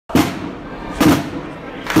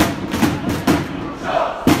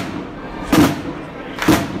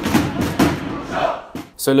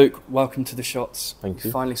So Luke, welcome to the Shots. Thank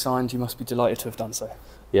you. Finally signed, you must be delighted to have done so.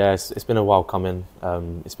 Yeah, it's been a while coming.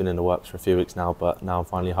 It's been in the works for a few weeks now, but now I'm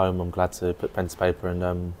finally home. I'm glad to put pen to paper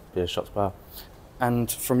and be a Shots player.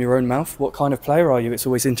 And from your own mouth, what kind of player are you? It's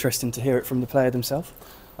always interesting to hear it from the player themselves.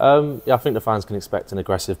 Yeah, I think the fans can expect an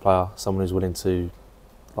aggressive player, someone who's willing to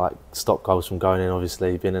stop goals from going in.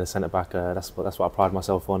 Obviously, being in a centre back, that's what I pride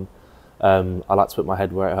myself on. I like to put my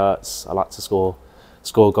head where it hurts. I like to score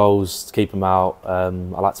goals, to keep them out. I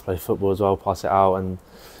like to play football as well, pass it out, and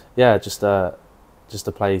yeah, just to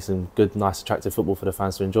play some good, nice, attractive football for the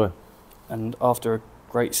fans to enjoy. And after a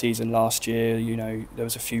great season last year, you know, there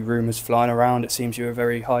was a few rumours flying around. It seems you were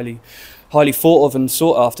very highly thought of and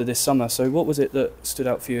sought after this summer. So what was it that stood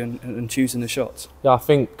out for you in choosing the Shots? Yeah, I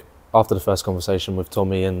think after the first conversation with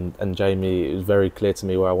Tommy and Jamie, it was very clear to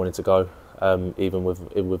me where I wanted to go. Even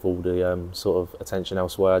with all the sort of attention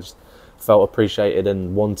elsewhere, I just felt appreciated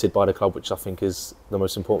and wanted by the club, which I think is the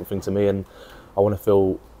most important thing to me. And I want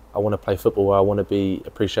to play football where I want to be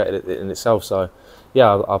appreciated in itself. So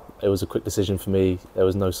yeah, it was a quick decision for me. There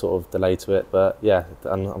was no sort of delay to it, but yeah,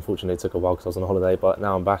 unfortunately it took a while because I was on holiday, but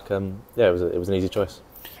now I'm back. Yeah, it was an easy choice.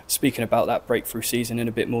 Speaking about that breakthrough season in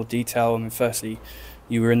a bit more detail, I mean, firstly,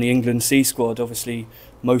 you were in the England C squad. Obviously,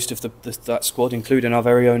 most of that squad, including our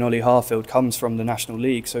very own Ollie Harfield, comes from the National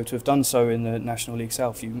League. So to have done so in the National League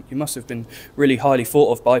South, you must have been really highly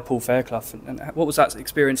thought of by Paul Fairclough. And what was that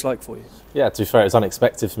experience like for you? Yeah, to be fair, it was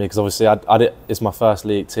unexpected for me because obviously it's my first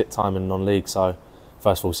league time in non-league, so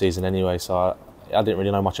first full season anyway. So I didn't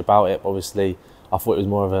really know much about it. But obviously, I thought it was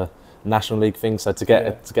more of a National League thing. So to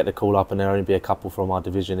get the call up and there only be a couple from our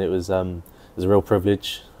division, it was a real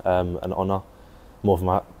privilege, an honour. More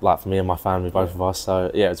for me and my family, both of us.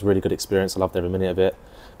 So yeah, it's a really good experience. I loved every minute of it.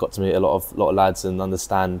 Got to meet a lot of lads and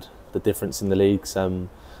understand the difference in the leagues. So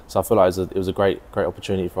I feel like it was a great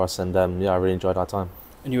opportunity for us, and yeah, I really enjoyed our time.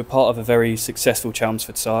 And you were part of a very successful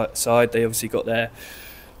Chelmsford side. They obviously got their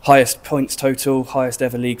highest points total, highest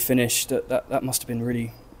ever league finish. That must have been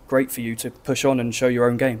really great for you to push on and show your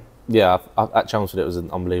own game. Yeah, at Chelmsford it was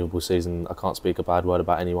an unbelievable season. I can't speak a bad word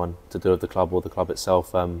about anyone to do with the club or the club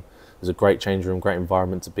itself. It was a great change room, great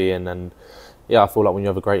environment to be in, and yeah, I feel like when you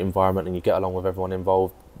have a great environment and you get along with everyone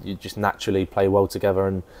involved, you just naturally play well together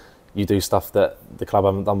and you do stuff that the club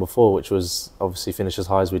haven't done before, which was obviously finish as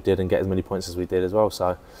high as we did and get as many points as we did as well.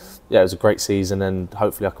 So yeah, it was a great season, and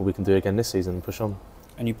hopefully we can do it again this season and push on.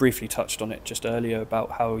 And you briefly touched on it just earlier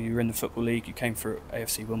about how you were in the Football League. You came through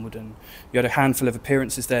AFC Wimbledon. You had a handful of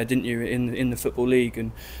appearances there, didn't you, in the Football League?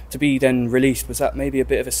 And to be then released, was that maybe a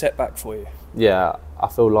bit of a setback for you? Yeah, I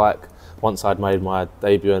feel like once I'd made my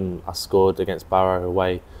debut and I scored against Barrow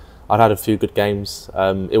away, I'd had a few good games.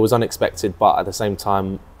 It was unexpected, but at the same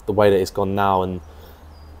time, the way that it's gone now and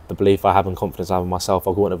the belief I have and confidence I have in myself,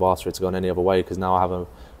 I wouldn't have asked for it to go in any other way, because now I have a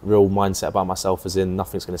real mindset about myself, as in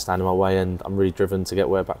nothing's going to stand in my way, and I'm really driven to get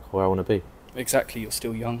back where I want to be. Exactly, you're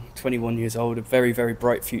still young, 21 years old, a very, very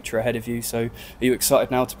bright future ahead of you. So are you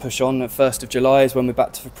excited now to push on? The 1st of July is when we're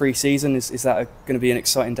back to pre-season. Is that going to be an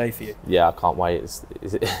exciting day for you? Yeah, I can't wait.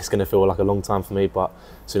 It's going to feel like a long time for me, but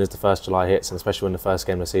as soon as the 1st of July hits, and especially when the first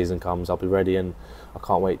game of the season comes, I'll be ready, and I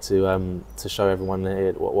can't wait to show everyone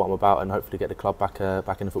here what I'm about and hopefully get the club back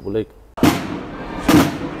in the Football League.